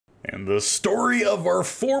And the story of our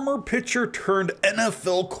former pitcher turned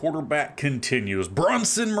NFL quarterback continues.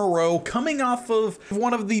 Bronson Moreau coming off of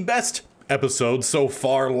one of the best episodes so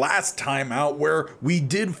far last time out, where we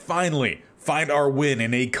did finally find our win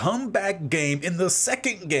in a comeback game in the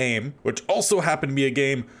second game, which also happened to be a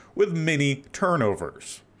game with many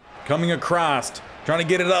turnovers. Coming across, trying to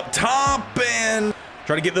get it up top and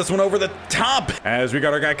try to get this one over the top as we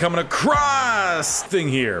got our guy coming across thing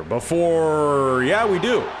here before, yeah, we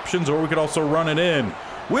do options, or we could also run it in,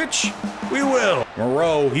 which we will.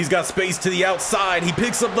 Moreau, he's got space to the outside. He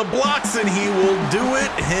picks up the blocks and he will do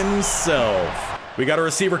it himself. We got a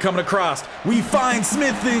receiver coming across. We find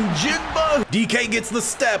Smith and Jigba. DK gets the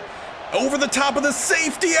step over the top of the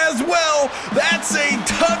safety as well. That's a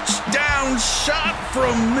touchdown shot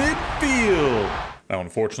from midfield. Now,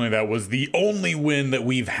 unfortunately, that was the only win that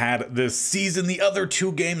we've had this season. The other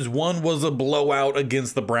two games, one was a blowout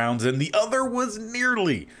against the Browns, and the other was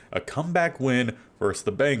nearly a comeback win versus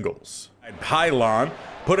the Bengals. Pylon,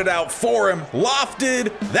 put it out for him,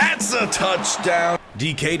 lofted, that's a touchdown.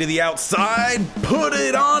 DK to the outside, put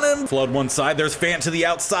it on him. Flood one side, there's Fant to the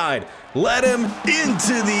outside. Let him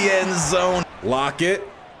into the end zone. Lockett.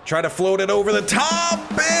 Try to float it over the top,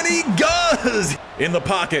 and he does! In the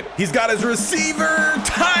pocket, he's got his receiver,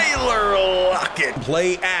 Tyler Lockett.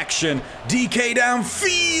 Play action, DK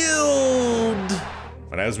downfield.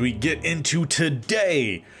 But as we get into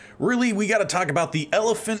today, really, we got to talk about the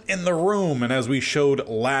elephant in the room. And as we showed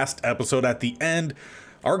last episode at the end,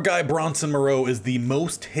 our guy Bronson Moreau is the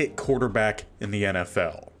most hit quarterback in the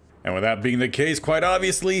NFL. And with that being the case, quite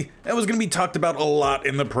obviously, it was going to be talked about a lot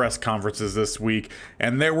in the press conferences this week,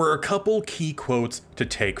 and there were a couple key quotes to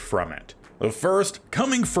take from it. The first,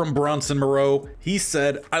 coming from Bronson Moreau, he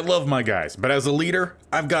said, "I love my guys, but as a leader,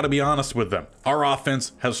 I've got to be honest with them. Our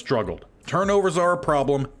offense has struggled. Turnovers are a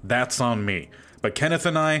problem, that's on me. But Kenneth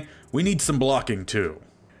and I, we need some blocking too."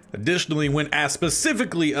 Additionally, when asked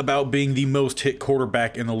specifically about being the most hit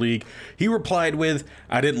quarterback in the league, he replied with,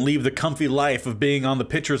 "I didn't leave the comfy life of being on the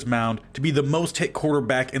pitcher's mound to be the most hit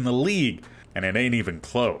quarterback in the league, and it ain't even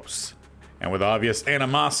close." And with obvious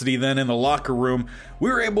animosity then in the locker room, we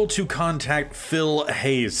were able to contact Phil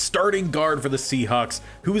Hayes, starting guard for the Seahawks,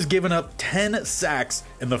 who was given up 10 sacks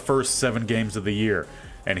in the first 7 games of the year.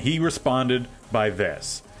 And he responded by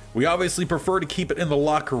this: "We obviously prefer to keep it in the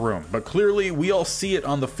locker room, but clearly we all see it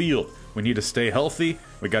on the field. We need to stay healthy.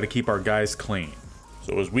 We got to keep our guys clean."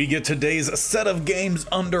 So as we get today's set of games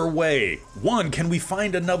underway, 1, can we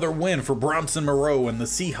find another win for Bronson Moreau and the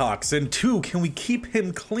Seahawks? And 2, can we keep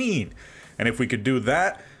him clean? And if we could do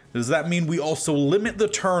that, does that mean we also limit the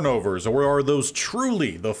turnovers, or are those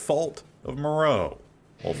truly the fault of Moreau?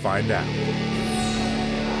 We'll find out.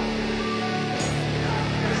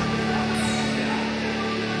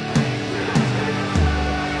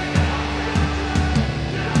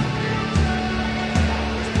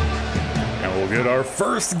 Get our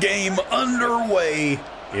first game underway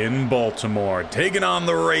in Baltimore, taking on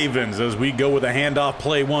the Ravens as we go with a handoff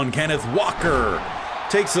play 1. Kenneth Walker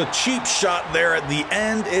takes a cheap shot there at the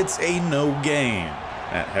end. It's a no gain.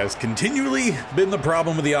 That has continually been the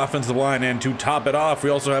problem with the offensive line, and to top it off, we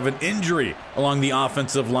also have an injury along the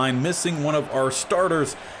offensive line, missing one of our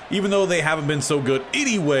starters. Even though they haven't been so good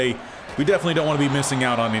anyway, we definitely don't want to be missing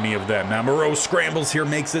out on any of them. Now Moreau scrambles here,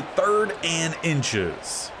 makes it 3rd and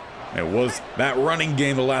inches. It was that running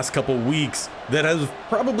game the last couple weeks that has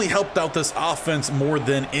probably helped out this offense more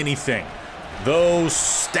than anything. Though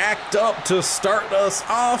stacked up to start us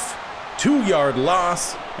off, 2-yard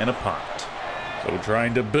loss and a punt. So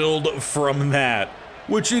trying to build from that,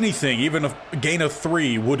 which anything, even a gain of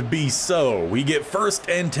 3 would be so. We get 1st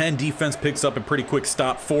and 10, defense picks up a pretty quick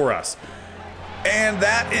stop for us. And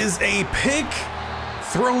that is a pick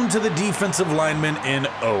thrown to the defensive lineman in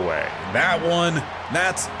OA. That one,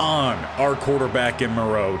 that's on our quarterback in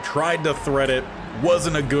Moreau. Tried to thread it,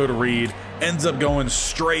 wasn't a good read, ends up going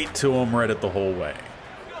straight to him, read it the whole way.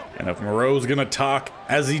 And if Moreau's gonna talk,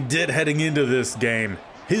 as he did heading into this game,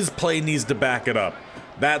 his play needs to back it up.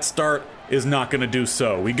 That start is not gonna do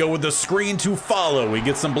so. We go with the screen to follow. We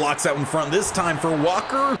get some blocks out in front this time for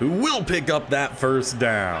Walker, who will pick up that 1st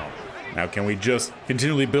down. Now, can we just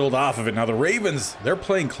continually build off of it? Now, the Ravens, they're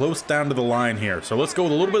playing close down to the line here. So let's go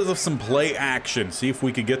with a little bit of some play action. See if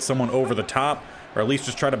we could get someone over the top, or at least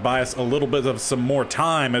just try to buy us a little bit of some more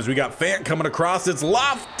time as we got Fant coming across. It's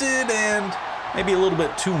lofted and maybe a little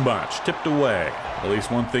bit too much, tipped away. At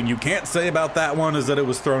least one thing you can't say about that one is that it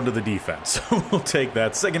was thrown to the defense. So we'll take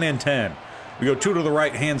that. 2nd and 10. We go 2 to the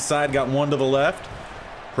right-hand side, got 1 to the left.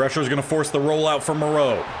 Pressure is going to force the rollout from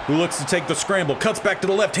Moreau, who looks to take the scramble, cuts back to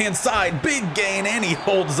the left-hand side, big gain, and he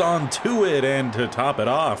holds on to it. And to top it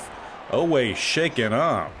off, Owe shaken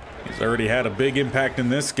up. He's already had a big impact in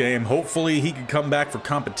this game. Hopefully he can come back for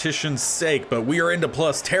competition's sake, but we are into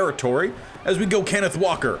plus territory as we go Kenneth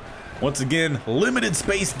Walker. Once again, limited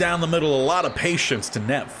space down the middle, a lot of patience to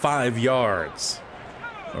net 5 yards.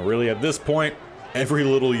 But really at this point, every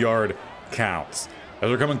little yard counts. As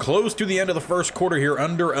we're coming close to the end of the first quarter here,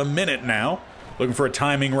 under a minute now. Looking for a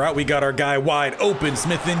timing route, we got our guy wide open.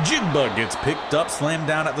 Smith-Njigba gets picked up, slammed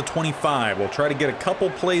down at the 25. We'll try to get a couple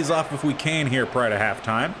plays off if we can here prior to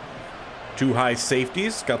halftime. 2 high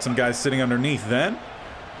safeties, got some guys sitting underneath then.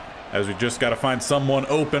 As we just got to find someone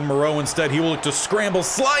open. Moreau instead, he will look to scramble,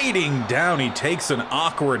 sliding down. He takes an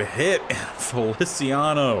awkward hit.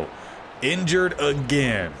 Feliciano injured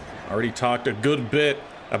again. Already talked a good bit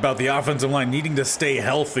about the offensive line needing to stay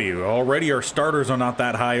healthy. Already our starters are not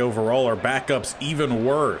that high overall. Our backups even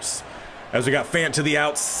worse. As we got Fant to the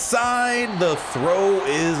outside, the throw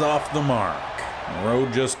is off the mark. Moreau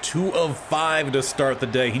just 2 of 5 to start the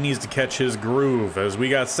day. He needs to catch his groove as we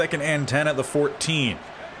got 2nd and 10 at the 14.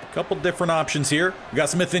 Couple different options here. We got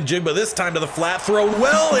Smith-Njigba this time to the flat, thrown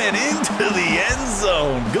well and into the end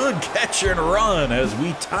zone. Good catch and run as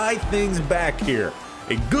we tie things back here.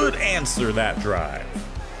 A good answer that drive.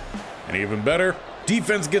 And even better,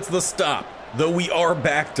 defense gets the stop, though we are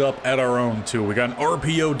backed up at our own too. We got an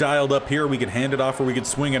RPO dialed up here. We could hand it off or we could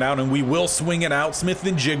swing it out, and we will swing it out.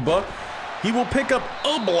 Smith-Njigba, he will pick up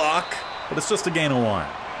a block, but it's just a gain of 1.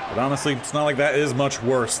 But honestly, it's not like that is much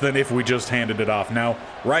worse than if we just handed it off. Now,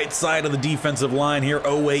 right side of the defensive line here,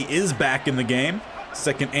 Owe is back in the game.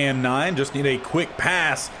 2nd and 9, just need a quick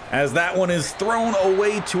pass as that one is thrown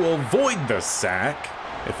away to avoid the sack.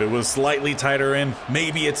 If it was slightly tighter in,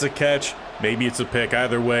 maybe it's a catch, maybe it's a pick.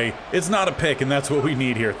 Either way, it's not a pick, and that's what we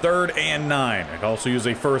need here. 3rd and 9. I could also use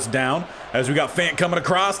a first down as we got Fant coming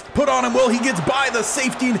across. Put on him, well, he gets by the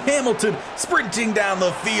safety, and Hamilton sprinting down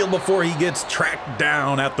the field before he gets tracked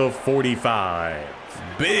down at the 45.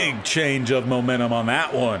 Big change of momentum on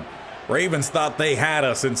that one. Ravens thought they had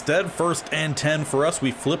us. Instead, 1st and 10 for us.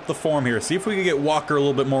 We flip the form here. See if we can get Walker a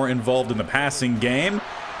little bit more involved in the passing game.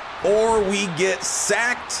 Or we get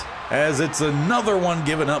sacked, as it's another one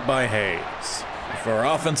given up by Hayes. If our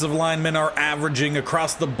offensive linemen are averaging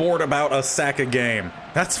across the board about a sack a game,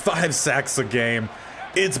 that's 5 sacks a game.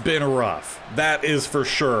 It's been rough, that is for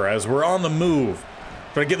sure, as we're on the move.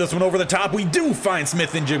 Try to get this one over the top. We do find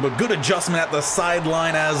Smith-Njigba. Good adjustment at the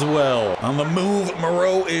sideline as well. On the move,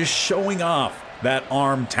 Moreau is showing off that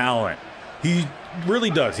arm talent. He really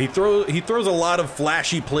does. He throws a lot of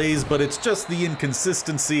flashy plays, but it's just the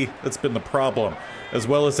inconsistency that's been the problem, as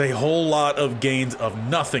well as a whole lot of gains of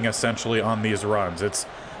nothing essentially on these runs. It's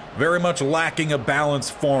very much lacking a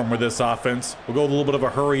balanced form with this offense. We'll go with a little bit of a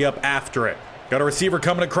hurry up after it. Got a receiver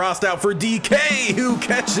coming across out for DK, who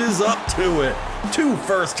catches up to it. 2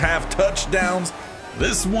 first-half touchdowns.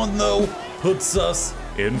 This one, though, puts us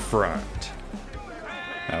in front.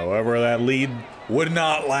 However, that lead would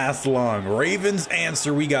not last long. Ravens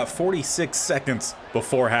answer. We got 46 seconds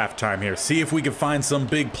before halftime here. See if we can find some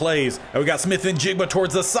big plays. And we got Smith-Njigba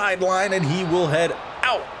towards the sideline, and he will head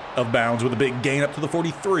out of bounds with a big gain up to the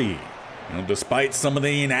 43. Despite some of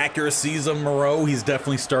the inaccuracies of Moreau, he's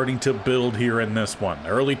definitely starting to build here in this one.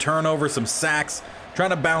 Early turnover, some sacks,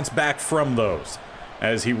 trying to bounce back from those.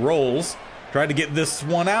 As he rolls, tried to get this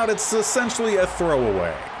one out. It's essentially a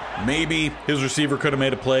throwaway. Maybe his receiver could have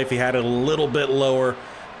made a play if he had it a little bit lower,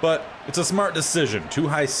 but it's a smart decision. 2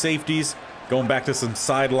 high safeties, going back to some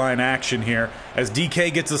sideline action here. As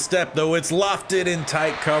DK gets a step, though, it's lofted in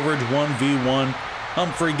tight coverage, 1v1.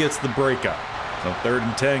 Humphrey gets the breakup. So 3rd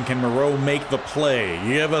and 10, can Moreau make the play?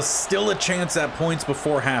 You have still a chance at points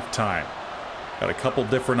before halftime. Got a couple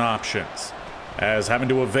different options. As having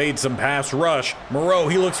to evade some pass rush, Moreau,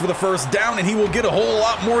 he looks for the first down, and he will get a whole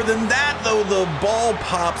lot more than that, though the ball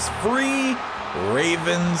pops free.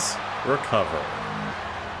 Ravens recover.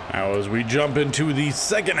 Now as we jump into the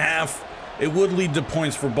second half, it would lead to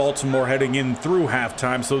points for Baltimore heading in through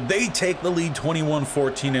halftime, so they take the lead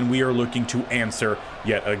 21-14, and we are looking to answer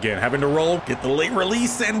yet again. Having to roll, get the late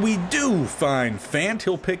release, and we do find Fant.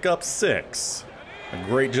 He'll pick up 6. A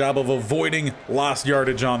great job of avoiding lost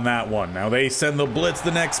yardage on that one. Now they send the blitz the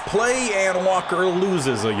next play, and Walker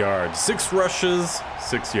loses a yard. 6 rushes,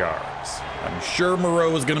 6 yards. I'm sure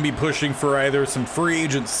Moreau is going to be pushing for either some free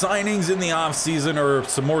agent signings in the offseason or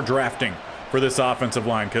some more drafting for this offensive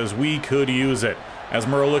line, because we could use it. As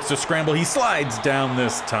Moreau looks to scramble, he slides down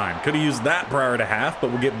this time. Could have used that prior to half,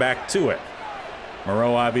 but we'll get back to it.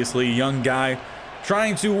 Moreau, obviously a young guy,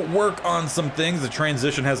 trying to work on some things. The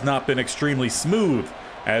transition has not been extremely smooth.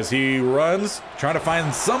 As he runs, trying to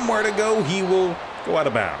find somewhere to go, he will go out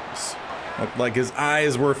of bounds. Looked like his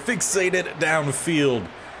eyes were fixated downfield.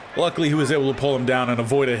 Luckily, he was able to pull him down and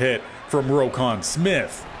avoid a hit from Roquan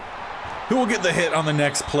Smith, who will get the hit on the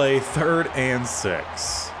next play, 3rd and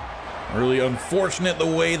 6. Really unfortunate the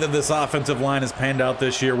way that this offensive line has panned out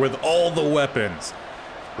this year with all the weapons.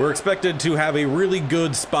 We're expected to have a really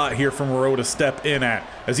good spot here for Moreau to step in at.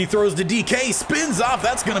 As he throws to DK, spins off,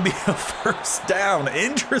 that's going to be a first down.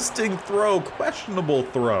 Interesting throw, questionable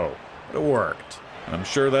throw, but it worked. And I'm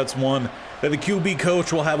sure that's one that the QB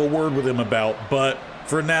coach will have a word with him about, but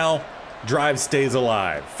for now, drive stays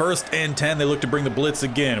alive. 1st and 10, they look to bring the blitz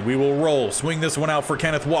again. We will roll, swing this one out for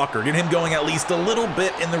Kenneth Walker. Get him going at least a little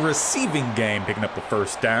bit in the receiving game, picking up the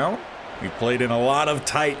first down. We played in a lot of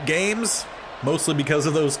tight games, mostly because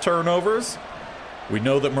of those turnovers. We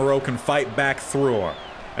know that Moreau can fight back through them.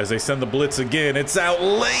 As they send the blitz again, it's out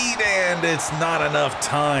late, and it's not enough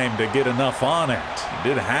time to get enough on it. He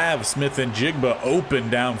did have Smith and Jigba open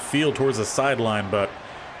downfield towards the sideline, but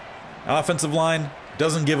offensive line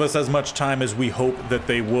doesn't give us as much time as we hope that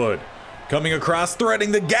they would. Coming across,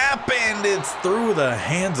 threading the gap, and it's through the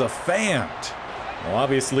hands of Fant. Well,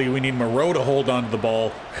 obviously, we need Moreau to hold on to the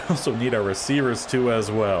ball. We also need our receivers to as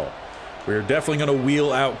well. We're definitely going to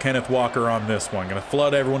wheel out Kenneth Walker on this one. Going to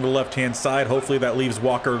flood everyone to the left-hand side. Hopefully that leaves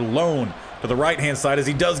Walker alone to the right-hand side as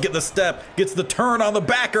he does get the step, gets the turn on the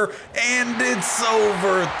backer, and it's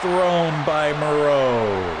overthrown by Moreau.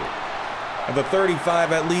 And the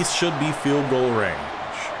 35 at least should be field goal range.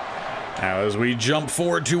 Now as we jump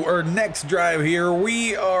forward to our next drive here,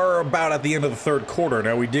 we are about at the end of the 3rd quarter.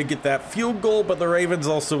 Now we did get that field goal, but the Ravens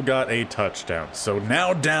also got a touchdown. So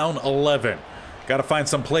now down 11. Got to find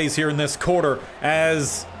some plays here in this quarter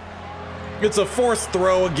as it's a forced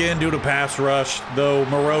throw again due to pass rush, though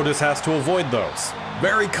Moreau just has to avoid those.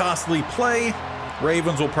 Very costly play.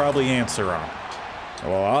 Ravens will probably answer on it.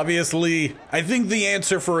 Well, obviously, I think the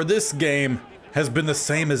answer for this game has been the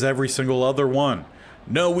same as every single other one.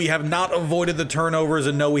 No, we have not avoided the turnovers,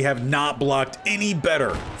 and no, we have not blocked any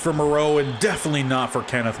better for Moreau, and definitely not for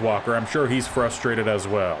Kenneth Walker. I'm sure he's frustrated as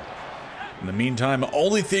well. In the meantime, the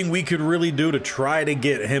only thing we could really do to try to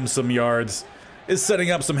get him some yards is setting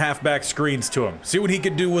up some halfback screens to him. See what he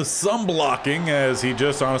could do with some blocking, as he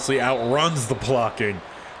just honestly outruns the blocking.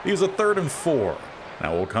 He was a 3rd and 4.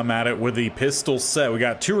 Now we'll come at it with the pistol set. We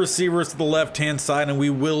got 2 receivers to the left-hand side, and we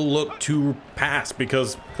will look to pass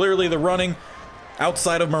because clearly the running,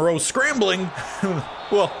 outside of Moreau scrambling,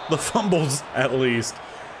 well, the fumbles at least,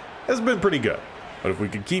 has been pretty good. But if we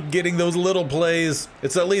can keep getting those little plays,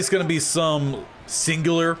 it's at least going to be some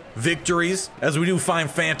singular victories. As we do find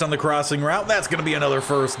Fant on the crossing route, that's going to be another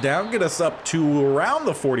first down. Get us up to around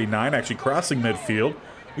the 49, actually crossing midfield.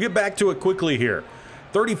 We get back to it quickly here.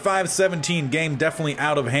 35-17, game definitely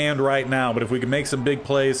out of hand right now, but if we can make some big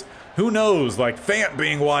plays, who knows? Like Fant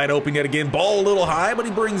being wide open yet again, ball a little high, but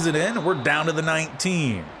he brings it in, and we're down to the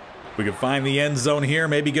 19. We can find the end zone here,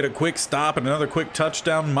 maybe get a quick stop and another quick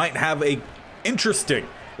touchdown. Might have a interesting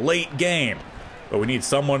late game, but we need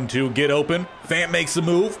someone to get open. Fant makes a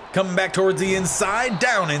move, coming back towards the inside,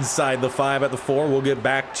 down inside the 5 at the 4. We'll get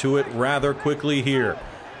back to it rather quickly here.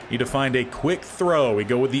 Need to find a quick throw. We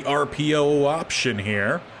go with the RPO option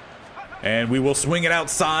here, and we will swing it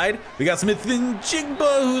outside. We got Smith and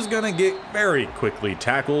Jigba, who's gonna get very quickly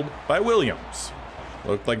tackled by Williams.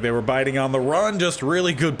 Looked like they were biting on the run. Just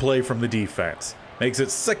really good play from the defense. Makes it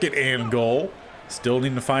 2nd and goal. Still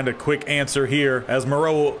need to find a quick answer here as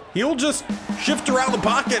Moreau, he'll just shift around the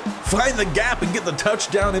pocket, find the gap, and get the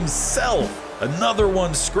touchdown himself. Another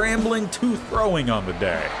one scrambling, 2 throwing on the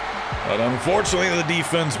day. But unfortunately, the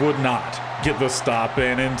defense would not get the stop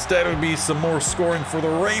in. Instead, it would be some more scoring for the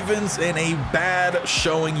Ravens and a bad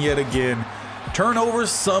showing yet again. Turnovers,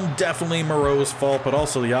 some definitely Moreau's fault, but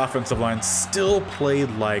also the offensive line still played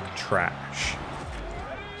like trash.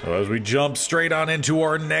 So as we jump straight on into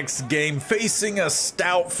our next game, facing a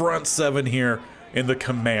stout front 7 here in the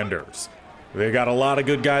Commanders. They got a lot of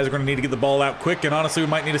good guys. We're going to need to get the ball out quick, and honestly, we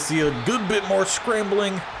might need to see a good bit more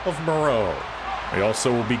scrambling of Moreau. We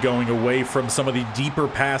also will be going away from some of the deeper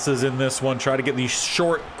passes in this one, try to get these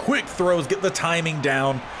short, quick throws, get the timing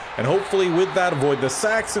down, and hopefully with that avoid the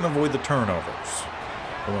sacks and avoid the turnovers.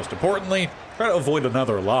 But most importantly, try to avoid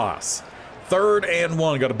another loss. 3rd and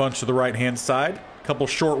 1, got a bunch to the right-hand side. Couple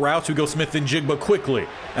short routes, we go Smith and Jigba quickly.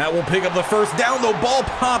 That will pick up the first down, the ball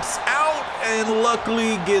pops out and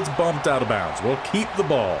luckily gets bumped out of bounds. We'll keep the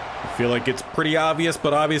ball. I feel like it's pretty obvious,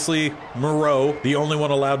 but obviously Moreau, the only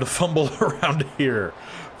one allowed to fumble around here.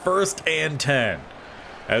 1st and 10.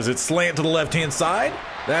 As it's slant to the left-hand side,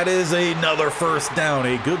 that is another first down.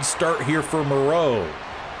 A good start here for Moreau.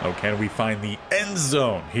 Oh, can we find the end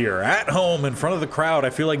zone here at home in front of the crowd? I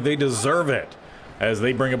feel like they deserve it. As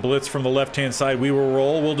they bring a blitz from the left-hand side, we will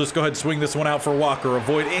roll. We'll just go ahead and swing this one out for Walker.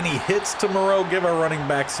 Avoid any hits to Moreau. Give our running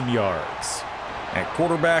back some yards. At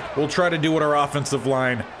quarterback, we'll try to do what our offensive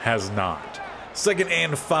line has not. 2nd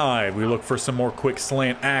and 5. We look for some more quick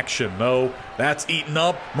slant action, though. That's eaten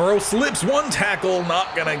up. Moreau slips one tackle.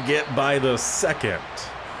 Not going to get by the second.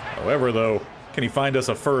 However, though, can he find us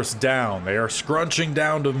a first down? They are scrunching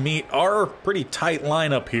down to meet our pretty tight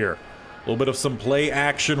lineup here. A little bit of some play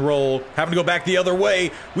action roll. Having to go back the other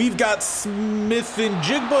way. We've got Smith and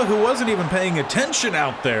Jigba, who wasn't even paying attention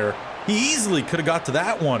out there. He easily could have got to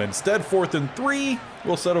that one. Instead, 4th and 3,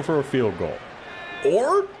 we'll settle for a field goal.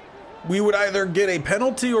 Or we would either get a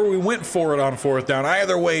penalty or we went for it on 4th down.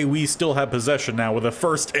 Either way, we still have possession now with a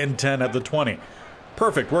 1st and 10 at the 20.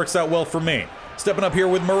 Perfect. Works out well for me. Stepping up here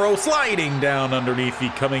with Moreau, sliding down underneath the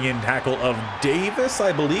coming in tackle of Davis,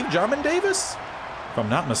 I believe. Jamin Davis? If I'm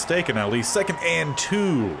not mistaken, at least. 2nd and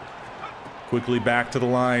 2. Quickly back to the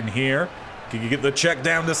line here. Can you get the check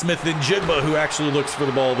down to Smith and Jigba, who actually looks for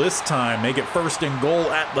the ball this time. Make it 1st and goal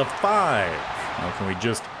at the 5. Now can we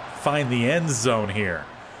just find the end zone here?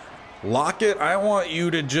 Lockett, I want you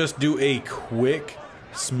to just do a quick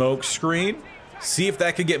smoke screen. See if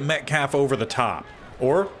that can get Metcalf over the top.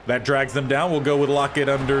 Or that drags them down. We'll go with Lockett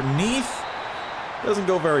underneath. Doesn't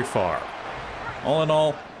go very far. All in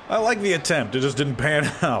all, I like the attempt. It just didn't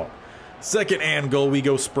pan out. 2nd and goal. We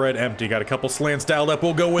go spread empty. Got a couple slants dialed up.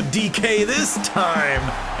 We'll go with DK this time.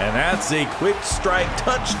 And that's a quick strike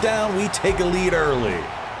touchdown. We take a lead early.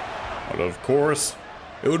 But of course,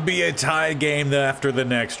 it would be a tie game after the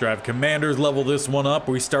next drive. Commanders level this one up.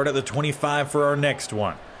 We start at the 25 for our next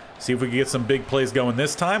one. See if we can get some big plays going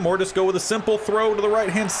this time, or just go with a simple throw to the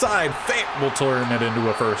right-hand side. Fant will turn it into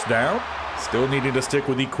a 1st down. Still needing to stick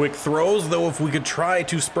with the quick throws, though if we could try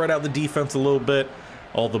to spread out the defense a little bit,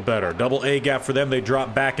 all the better. Double A gap for them. They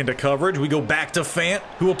drop back into coverage. We go back to Fant,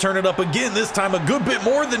 who will turn it up again. This time a good bit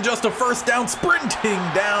more than just a 1st down, sprinting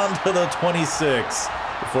down to the 26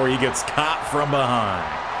 before he gets caught from behind.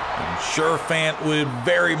 I'm sure Fant would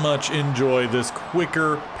very much enjoy this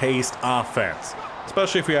quicker-paced offense,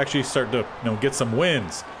 especially if we actually start to get some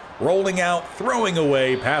wins. Rolling out, throwing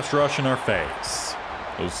away, pass rush in our face.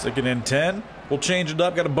 So 2nd and 10. We'll change it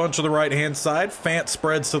up. Got a bunch of the right-hand side. Fant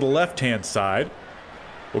spreads to the left-hand side.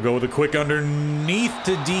 We'll go with a quick underneath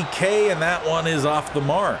to DK, and that one is off the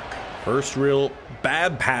mark. First real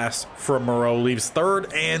bad pass from Moreau leaves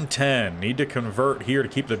 3rd and 10. Need to convert here to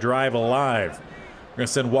keep the drive alive. We're going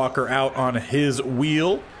to send Walker out on his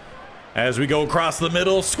wheel. As we go across the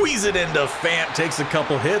middle, squeeze it into Fant. Takes a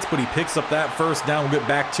couple hits, but he picks up that 1st down. We'll get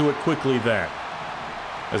back to it quickly then.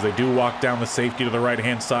 As they do walk down the safety to the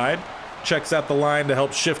right-hand side. Checks out the line to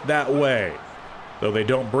help shift that way. Though they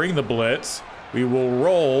don't bring the blitz, we will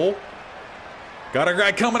roll. Got our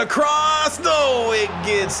guy coming across. No, it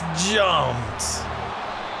gets jumped.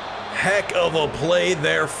 Heck of a play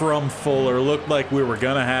there from Fuller. Looked like we were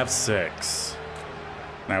going to have 6.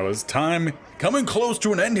 Now it's time. Coming close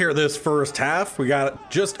to an end here this 1st half. We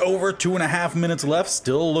got just over 2.5 minutes left.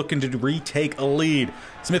 Still looking to retake a lead.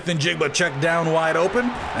 Smith and Jigba check down wide open.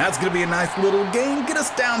 That's going to be a nice little gain. Get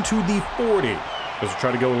us down to the 40. Let's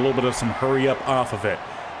try to go a little bit of some hurry up off of it.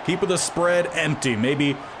 Keep the spread empty.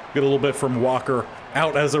 Maybe get a little bit from Walker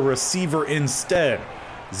out as a receiver instead.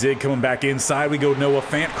 Zig coming back inside. We go Noah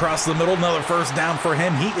Fant across the middle. Another 1st down for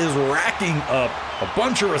him. He is racking up a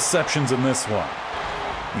bunch of receptions in this one.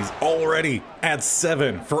 He's already at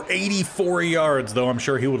 7 for 84 yards, though I'm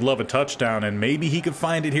sure he would love a touchdown, and maybe he could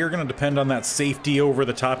find it here. Going to depend on that safety over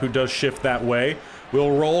the top who does shift that way.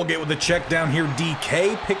 We'll roll, get with the check down here.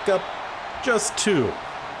 DK, pick up just 2.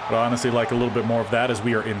 But I honestly like a little bit more of that as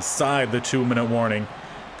we are inside the 2-minute warning.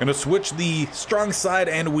 Going to switch the strong side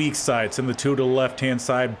and weak side. Send the 2 to the left-hand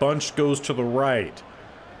side. Bunch goes to the right.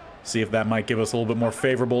 See if that might give us a little bit more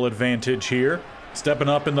favorable advantage here. Stepping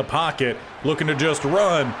up in the pocket, looking to just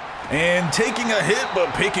run, and taking a hit,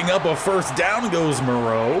 but picking up a 1st down goes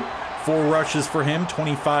Moreau. 4 rushes for him,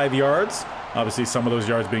 25 yards. Obviously, some of those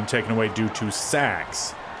yards being taken away due to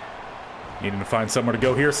sacks. Needing to find somewhere to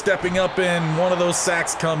go here. Stepping up, and one of those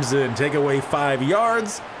sacks comes in. Take away 5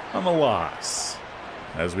 yards on the loss.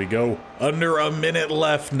 As we go under a minute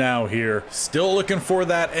left now here. Still looking for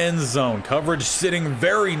that end zone. Coverage sitting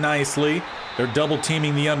very nicely. They're double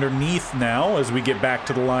teaming the underneath now as we get back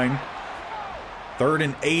to the line. 3rd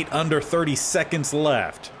and 8, under 30 seconds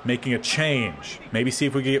left. Making a change. Maybe see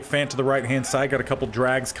if we can get Fant to the right-hand side. Got a couple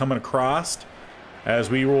drags coming across. As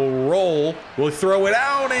we will roll, we'll throw it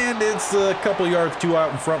out, and it's a couple yards too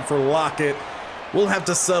out in front for Lockett. We'll have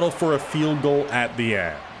to settle for a field goal at the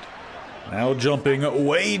end. Now jumping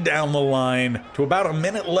way down the line to about a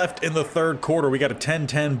minute left in the third quarter. We got a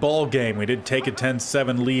 10-10 ball game. We did take a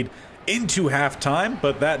 10-7 lead into halftime,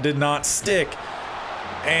 but that did not stick.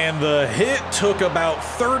 And the hit took about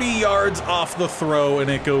 30 yards off the throw, and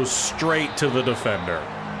it goes straight to the defender.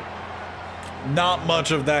 Not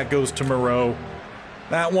much of that goes to Moreau.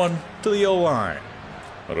 That one to the O-line.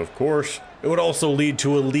 But of course, it would also lead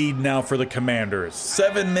to a lead now for the Commanders.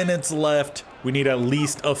 7 minutes left. We need at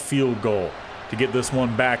least a field goal to get this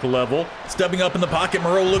one back level. Stepping up in the pocket,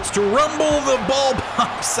 Moreau looks to rumble. The ball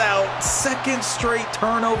pops out. Second straight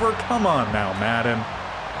turnover. Come on now, Madden.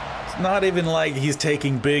 It's not even like he's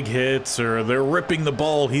taking big hits or they're ripping the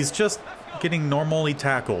ball. He's just getting normally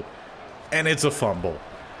tackled. And it's a fumble.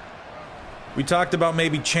 We talked about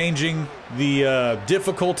maybe changing the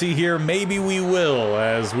difficulty here. Maybe we will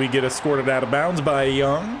as we get escorted out of bounds by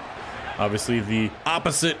Young. Obviously, the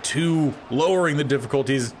opposite to lowering the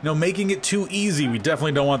difficulties, making it too easy. We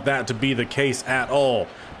definitely don't want that to be the case at all.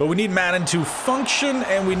 But we need Madden to function,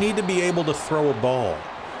 and we need to be able to throw a ball.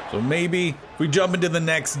 So maybe if we jump into the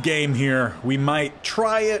next game here, we might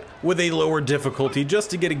try it with a lower difficulty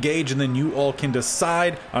just to get a gauge, and then you all can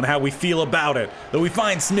decide on how we feel about it. Though we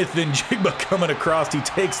find Smith and Jigba coming across, he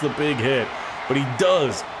takes the big hit, but he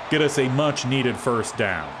does get us a much-needed first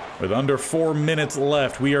down. With under 4 minutes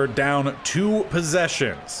left, we are down 2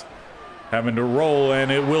 possessions. Having to roll,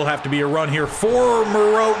 and it will have to be a run here for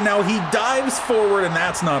Moreau. Now he dives forward, and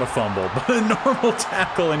that's not a fumble, but a normal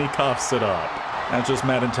tackle, and he coughs it up. That's just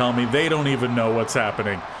Madden telling me they don't even know what's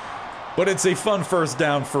happening. But it's a fun first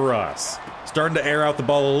down for us. Starting to air out the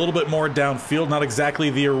ball a little bit more downfield. Not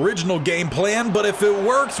exactly the original game plan, but if it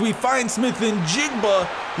works, we find Smith and Jigba.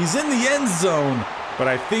 He's in the end zone. But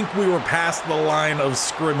I think we were past the line of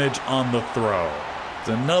scrimmage on the throw. It's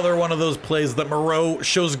another one of those plays that Moreau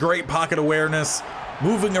shows great pocket awareness,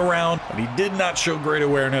 moving around, but he did not show great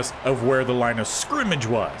awareness of where the line of scrimmage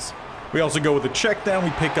was. We also go with a check down, we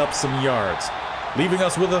pick up some yards, leaving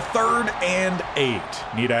us with a 3rd and 8.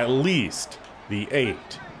 Need at least the 8.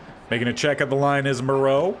 Making a check at the line is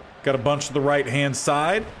Moreau. Got a bunch to the right-hand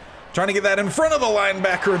side. Trying to get that in front of the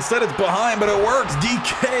linebacker. Instead, it's behind, but it works.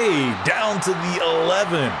 DK down to the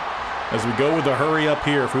 11. As we go with the hurry up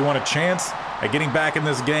here, if we want a chance at getting back in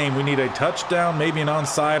this game, we need a touchdown, maybe an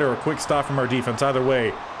onside or a quick stop from our defense. Either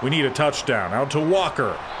way, we need a touchdown. Out to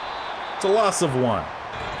Walker. It's a loss of 1.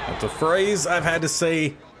 That's a phrase I've had to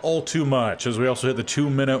say all too much, as we also hit the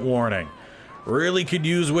 2-minute warning. Really could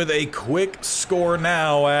use with a quick score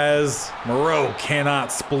now, as Moreau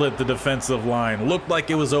cannot split the defensive line. Looked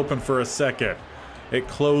like it was open for a second. It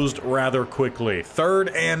closed rather quickly.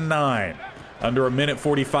 3rd and 9. Under a minute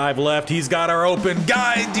 45 left. He's got our open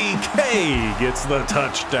guy. DK gets the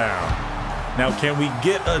touchdown. Now can we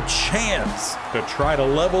get a chance to try to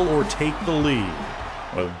level or take the lead?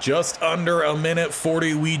 With just under a minute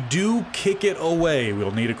 40, we do kick it away.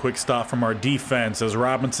 We'll need a quick stop from our defense as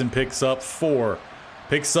Robinson picks up 4,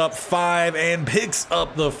 picks up 5, and picks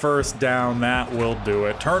up the first down. That will do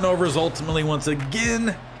it. Turnovers ultimately, once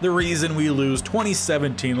again, the reason we lose.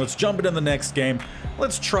 2017. Let's jump into the next game.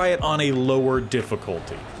 Let's try it on a lower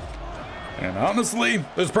difficulty. And honestly,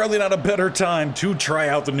 there's probably not a better time to try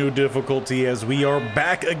out the new difficulty, as we are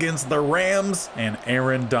back against the Rams and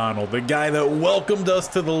Aaron Donald, the guy that welcomed us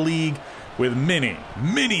to the league with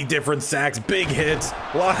many different sacks, big hits,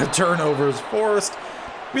 a lot of turnovers forced.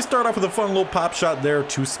 We start off with a fun little pop shot there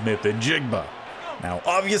to Smith and Jigba. Now,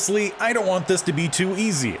 obviously, I don't want this to be too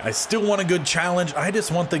easy. I still want a good challenge. I just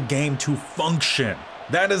want the game to function.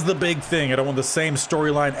 That is the big thing. I don't want the same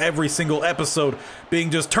storyline every single episode being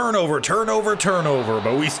just turnover, turnover, turnover.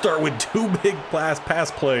 But we start with 2 big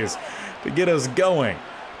pass plays to get us going.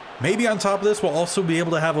 Maybe on top of this, we'll also be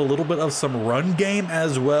able to have a little bit of some run game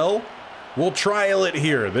as well. We'll trial it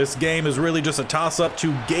here. This game is really just a toss-up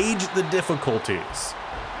to gauge the difficulties.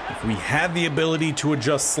 If we had the ability to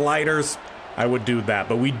adjust sliders, I would do that.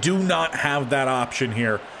 But we do not have that option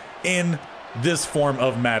here in this form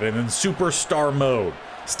of Madden in superstar mode.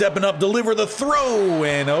 Stepping up, deliver the throw,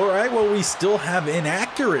 and all right, well, we still have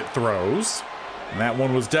inaccurate throws. And that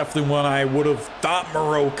one was definitely one I would have thought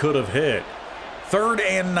Moreau could have hit. 3rd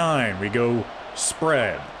and 9, we go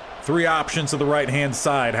spread. 3 options to the right-hand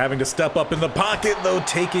side, having to step up in the pocket, though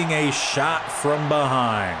taking a shot from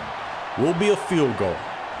behind. Will be a field goal.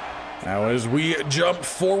 Now, as we jump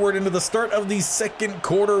forward into the start of the second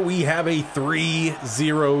quarter, we have a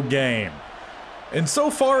 3-0 game. And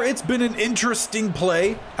so far, it's been an interesting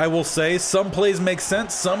play, I will say. Some plays make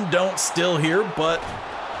sense, some don't still here, but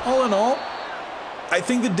all in all, I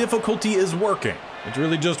think the difficulty is working. It's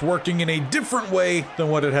really just working in a different way than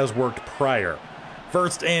what it has worked prior.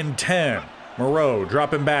 First and 10. Moreau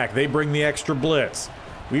dropping back. They bring the extra blitz.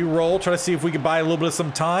 We roll, try to see if we can buy a little bit of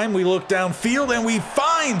some time. We look downfield and we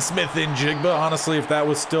find Smith-Njigba. Honestly, if that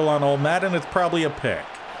was still on old Madden, it's probably a pick.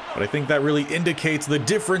 But I think that really indicates the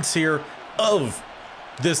difference here of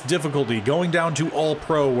this difficulty, going down to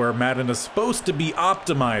All-Pro where Madden is supposed to be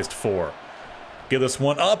optimized for. Get this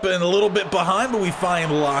one up and a little bit behind, but we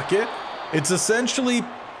find Lockett. It's essentially,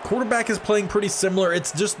 quarterback is playing pretty similar.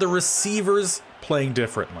 It's just the receivers playing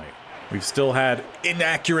differently. We've still had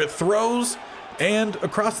inaccurate throws. And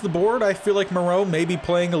across the board, I feel like Moreau may be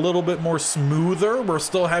playing a little bit more smoother. We're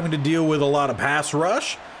still having to deal with a lot of pass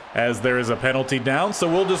rush as there is a penalty down. So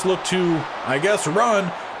we'll just look to, I guess,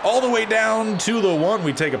 run all the way down to the 1.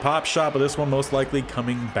 We take a pop shot, but this one most likely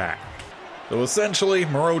coming back. So essentially,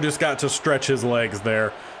 Moreau just got to stretch his legs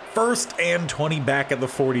there. First and 20 back at the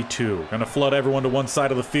 42. Gonna flood everyone to one side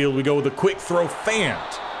of the field. We go with a quick throw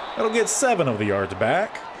Fant. That'll get 7 of the yards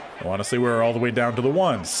back. Honestly, we're all the way down to the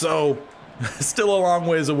 1. So still a long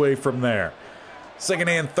ways away from there. Second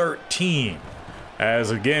and 13.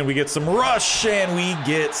 As again, we get some rush and we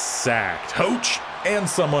get sacked. Hoach and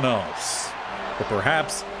someone else. But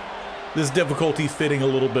perhaps this difficulty fitting a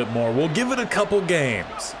little bit more. We'll give it a couple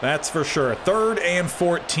games. That's for sure. Third and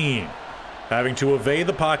 14. Having to evade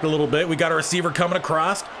the pocket a little bit. We got a receiver coming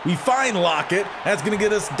across. We find Lockett. That's going to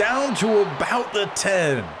get us down to about the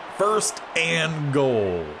 10. First and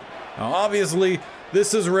goal. Now, obviously,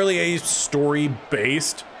 this is really a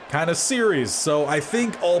story-based kind of series, so I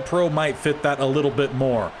think All-Pro might fit that a little bit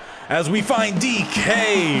more. As we find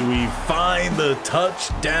DK, we find the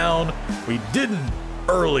touchdown we didn't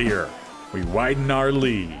earlier. We widen our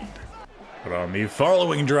lead. But on the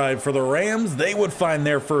following drive for the Rams, they would find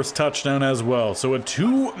their first touchdown as well. So a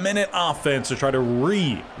 2-minute offense to try to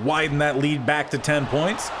widen that lead back to 10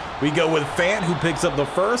 points. We go with Fant, who picks up the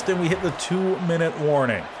first, and we hit the 2-minute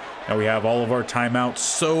warning. Now we have all of our timeouts,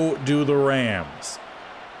 so do the Rams.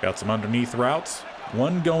 Got some underneath routes,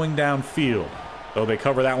 one going downfield. Though they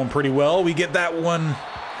cover that one pretty well, we get that one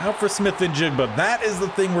out for Smith-Njigba. That is the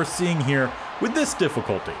thing we're seeing here with this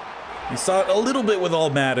difficulty. We saw it a little bit with All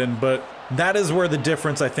Madden, but that is where the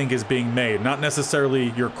difference, I think, is being made. Not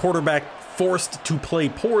necessarily your quarterback forced to play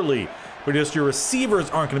poorly, but just your receivers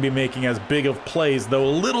aren't going to be making as big of plays, though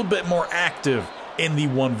a little bit more active in the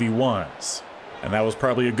 1v1s. And that was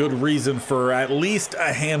probably a good reason for at least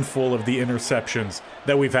a handful of the interceptions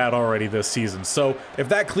that we've had already this season. So if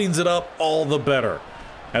that cleans it up, all the better.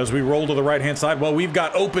 As we roll to the right-hand side, well, we've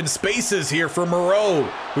got open spaces here for Moreau,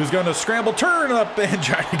 who's going to scramble, turn up, and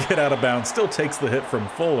try to get out of bounds. Still takes the hit from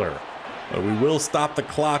Fuller. But we will stop the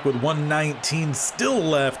clock with 1:19 still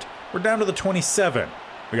left. We're down to the 27.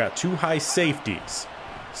 We got 2 high safeties.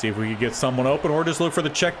 See if we can get someone open or just look for the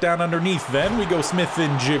check down underneath. Then we go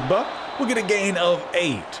Smith-Njigba. We'll get a gain of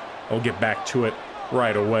 8. We'll get back to it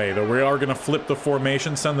right away. Though we are going to flip the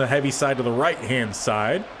formation, send the heavy side to the right-hand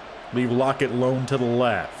side. Leave Lockett lone to the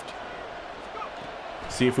left.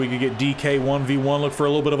 See if we can get DK 1v1. Look for a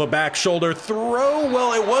little bit of a back shoulder throw.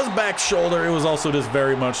 Well, it was back shoulder. It was also just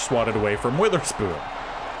very much swatted away from Witherspoon.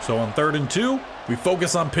 So on 3rd and 2, we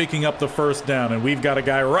focus on picking up the first down. And we've got a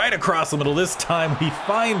guy right across the middle. This time we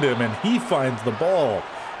find him and he finds the ball.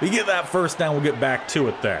 We get that first down. We'll get back to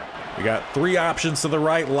it then. We got 3 options to the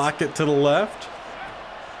right, Lockett to the left.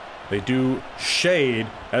 They do shade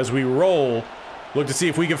as we roll. Look to see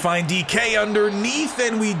if we can find DK underneath,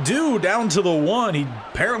 and we do, down to the 1. He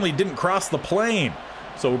apparently didn't cross the plane.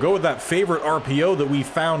 So we'll go with that favorite RPO that we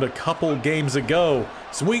found a couple games ago.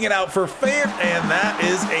 Swing it out for Fant, and that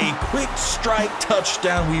is a quick strike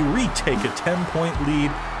touchdown. We retake a 10-point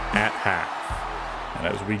lead at half.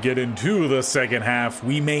 And as we get into the second half,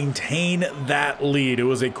 we maintain that lead. It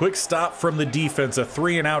was a quick stop from the defense, a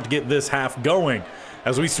 3-and-out to get this half going.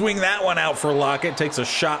 As we swing that one out for Lockett, takes a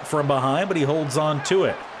shot from behind, but he holds on to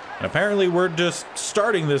it. And apparently we're just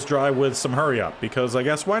starting this drive with some hurry up, because I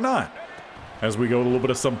guess why not? As we go to a little bit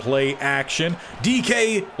of some play action.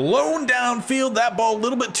 DK lone downfield, that ball a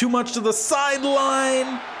little bit too much to the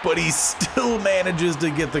sideline, but he still manages to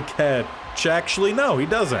get the catch. Actually, no, he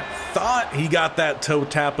doesn't. Thought he got that toe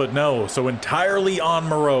tap, but no. So entirely on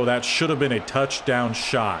Moreau. That should have been a touchdown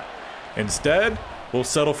shot. Instead, we'll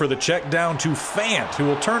settle for the check down to Fant, who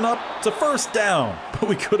will turn up to first down, but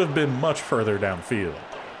we could have been much further downfield.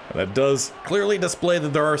 That does clearly display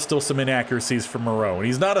that there are still some inaccuracies from Moreau, and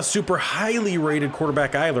he's not a super highly rated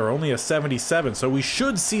quarterback either, only a 77, so we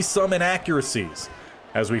should see some inaccuracies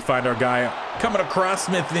as we find our guy coming across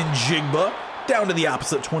Smith-Njigba down to the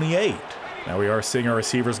opposite 28. Now we are seeing our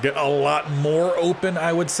receivers get a lot more open,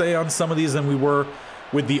 I would say, on some of these than we were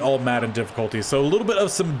with the all Madden difficulty. So a little bit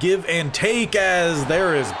of some give and take as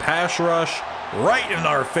there is pass rush right in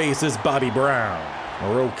our face is Bobby Brown.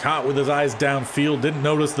 Moreau caught with his eyes downfield, didn't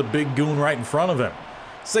notice the big goon right in front of him.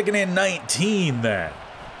 2nd and 19 then.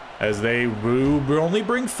 As they only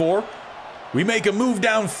bring 4. We make a move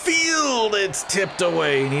downfield, it's tipped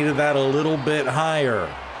away. Needed that a little bit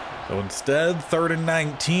higher. So instead, 3rd and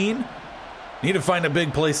 19. Need to find a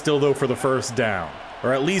big play still though for the first down.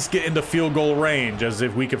 Or at least get into field goal range, as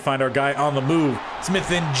if we could find our guy on the move. Smith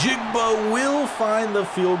and Jigba will find the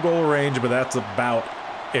field goal range, but that's about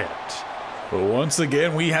it. But once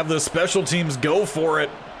again, we have the special teams go for it,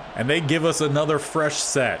 and they give us another fresh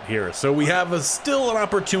set here. So we have still an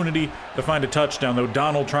opportunity to find a touchdown, though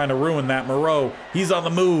Donald trying to ruin that. Moreau, he's on the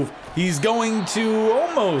move. He's going to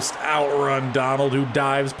almost outrun Donald, who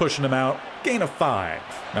dives, pushing him out. Gain of 5.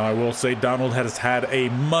 Now I will say Donald has had a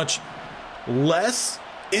much less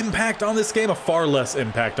impact on this game, a far less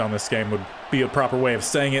impact on this game would be a proper way of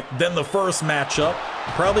saying it, than the first matchup.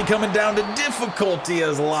 Probably coming down to difficulty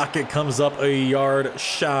as Lockett comes up a yard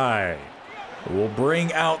shy. We'll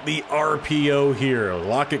bring out the RPO here.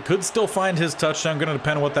 Lockett could still find his touchdown, going to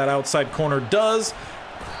depend on what that outside corner does.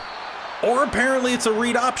 Or apparently it's a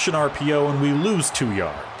read option RPO and we lose 2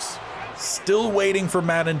 yards. Still waiting for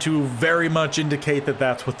Madden to very much indicate that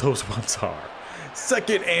that's what those ones are.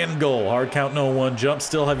 2nd and goal. Hard count, no one jump.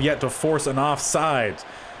 Still have yet to force an offsides.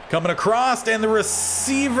 Coming across, and the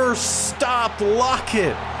receiver stopped.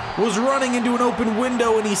 Lockett was running into an open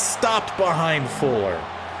window, and he stopped behind Fuller.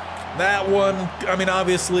 That one, I mean,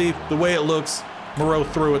 obviously, the way it looks, Moreau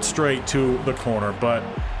threw it straight to the corner, but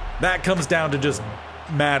that comes down to just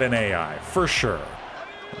Madden AI, for sure.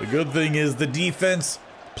 The good thing is the defense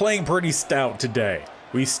playing pretty stout today.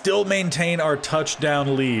 We still maintain our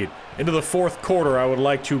touchdown lead. Into the 4th quarter, I would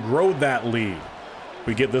like to grow that lead.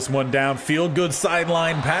 We get this one downfield, good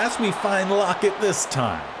sideline pass. We find Lockett this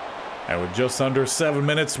time. And with just under 7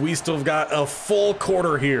 minutes, we still have got a full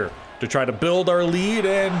quarter here to try to build our lead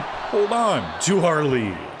and hold on to our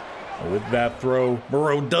lead. With that throw,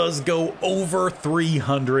 Moreau does go over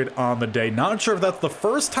 300 on the day. Not sure if that's the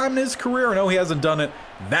first time in his career. I know he hasn't done it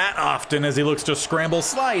that often as he looks to scramble,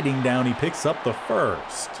 sliding down. He picks up the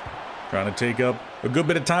first. Trying to take up a good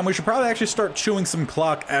bit of time. We should probably actually start chewing some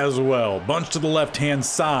clock as well. Bunch to the left-hand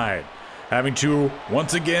side. Having to,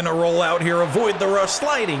 once again, roll out here, avoid the rush,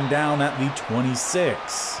 sliding down at the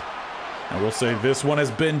 26. I will say this one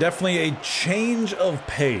has been definitely a change of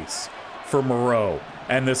pace for Moreau.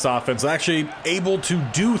 And this offense actually able to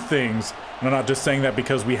do things. And I'm not just saying that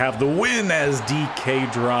because we have the win as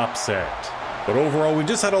DK drops it. But overall, we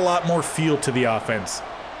just had a lot more feel to the offense.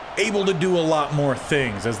 Able to do a lot more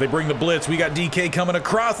things. As they bring the blitz, we got DK coming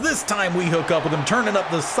across. This time we hook up with him, turning up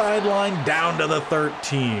the sideline down to the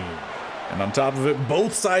 13. And on top of it,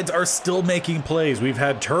 both sides are still making plays. We've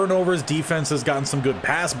had turnovers. Defense has gotten some good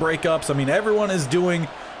pass breakups. I mean, everyone is doing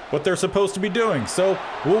what they're supposed to be doing. So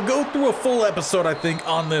we'll go through a full episode, I think,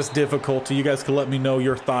 on this difficulty. You guys can let me know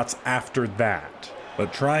your thoughts after that.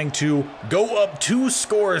 But trying to go up 2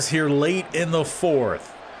 scores here late in the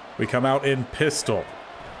 4th. We come out in pistol.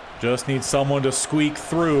 Just need someone to squeak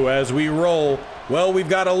through as we roll. Well, we've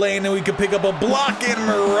got a lane and we can pick up a block, and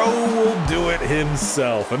Moreau will do it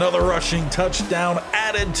himself. Another rushing touchdown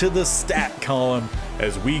added to the stat column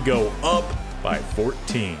as we go up by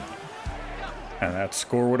 14. And that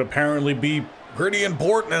score would apparently be pretty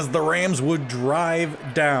important as the Rams would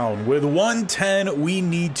drive down. With 1:10, we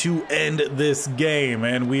need to end this game,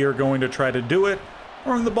 and we are going to try to do it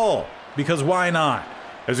throwing the ball, because why not?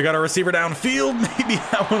 As we got our receiver downfield, maybe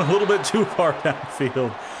that one a little bit too far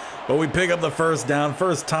downfield. But we pick up the first down.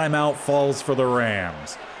 First timeout falls for the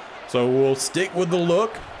Rams. So we'll stick with the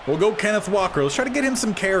look. We'll go Kenneth Walker. Let's try to get him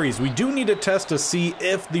some carries. We do need a test to see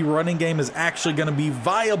if the running game is actually going to be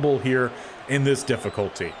viable here in this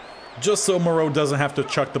difficulty. Just so Moreau doesn't have to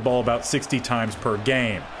chuck the ball about 60 times per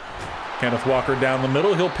game. Kenneth Walker down the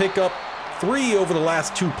middle. He'll pick up 3 over the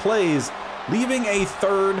last 2 plays, leaving a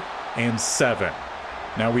 3rd and 7.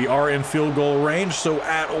 Now we are in field goal range, so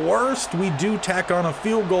at worst, we do tack on a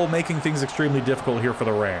field goal, making things extremely difficult here for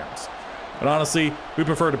the Rams. But honestly, we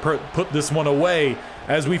prefer to put this one away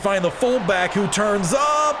as we find the fullback who turns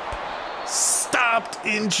up. Stopped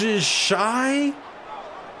inches shy.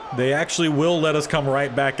 They actually will let us come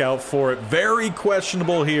right back out for it. Very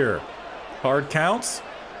questionable here. Hard counts.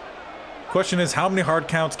 Question is, how many hard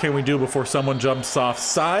counts can we do before someone jumps off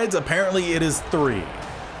sides? Apparently it is 3.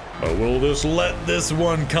 But we'll just let this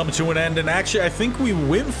one come to an end. And actually, I think we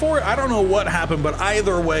win for it. I don't know what happened, but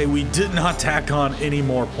either way, we did not tack on any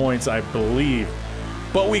more points, I believe.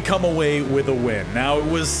 But we come away with a win. Now, it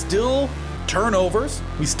was still turnovers,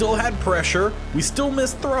 we still had pressure, we still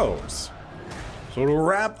missed throws. So to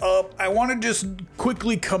wrap up, I want to just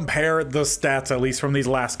quickly compare the stats, at least from these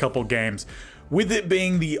last couple games, with it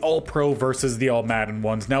being the All-Pro versus the All-Madden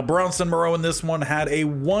ones. Now, Bronson Moreau in this one had a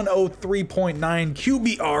 103.9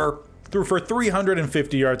 QBR, threw for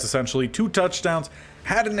 350 yards essentially, 2 touchdowns,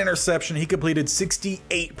 had an interception. He completed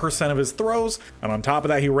 68% of his throws, and on top of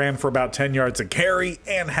that, he ran for about 10 yards a carry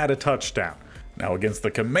and had a touchdown. Now, against the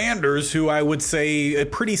Commanders, who I would say a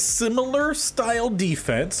pretty similar style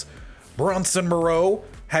defense, Bronson Moreau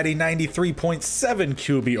had a 93.7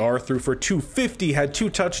 QBR, threw for 250, had 2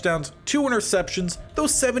 touchdowns, 2 interceptions, though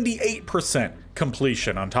 78%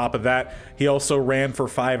 completion. On top of that, he also ran for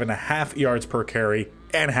 5.5 yards per carry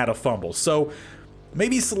and had a fumble. So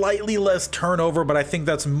maybe slightly less turnover, but I think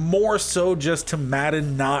that's more so just to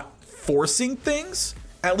Madden not forcing things,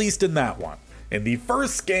 at least in that one. In the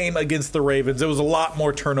first game against the Ravens, it was a lot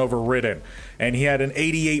more turnover ridden, and he had an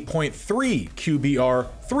 88.3 QBR,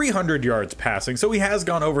 300 yards passing, so he has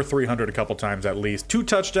gone over 300 a couple times at least. 2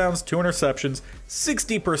 touchdowns, 2 interceptions,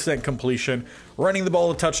 60% completion, running the ball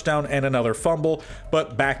a touchdown and another fumble,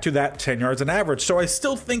 but back to that 10 yards an average. So I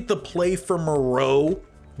still think the play for Moreau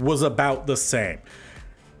was about the same.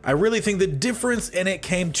 I really think the difference in it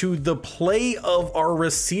came to the play of our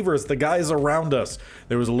receivers, the guys around us.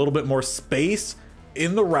 There was a little bit more space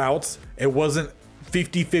in the routes. It wasn't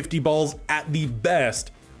 50-50 balls at the best.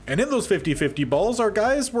 And in those 50-50 balls, our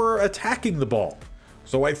guys were attacking the ball.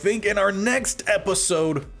 So I think in our next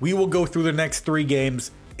episode, we will go through the next 3 games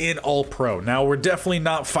in All-Pro. Now, we're definitely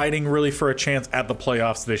not fighting really for a chance at the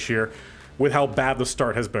playoffs this year with how bad the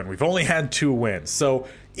start has been. We've only had 2 wins. So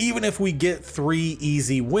even if we get 3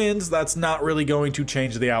 easy wins, that's not really going to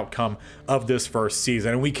change the outcome of this first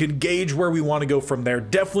season. And we can gauge where we want to go from there.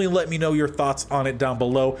 Definitely let me know your thoughts on it down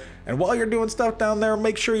below. And while you're doing stuff down there,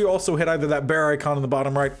 make sure you also hit either that bear icon in the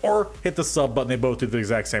bottom right or hit the sub button. They both do the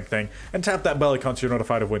exact same thing. And tap that bell icon so you're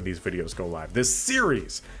notified of when these videos go live. This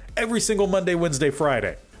series, every single Monday, Wednesday,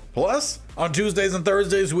 Friday. Plus, on Tuesdays and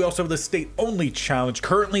Thursdays, we also have the state-only challenge,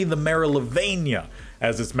 currently the Marylavania,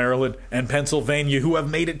 as it's Maryland and Pennsylvania who have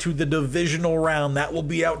made it to the divisional round. That will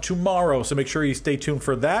be out tomorrow, so make sure you stay tuned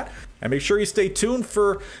for that. And make sure you stay tuned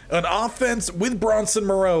for an offense with Bronson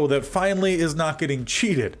Moreau that finally is not getting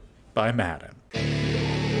cheated by Madden.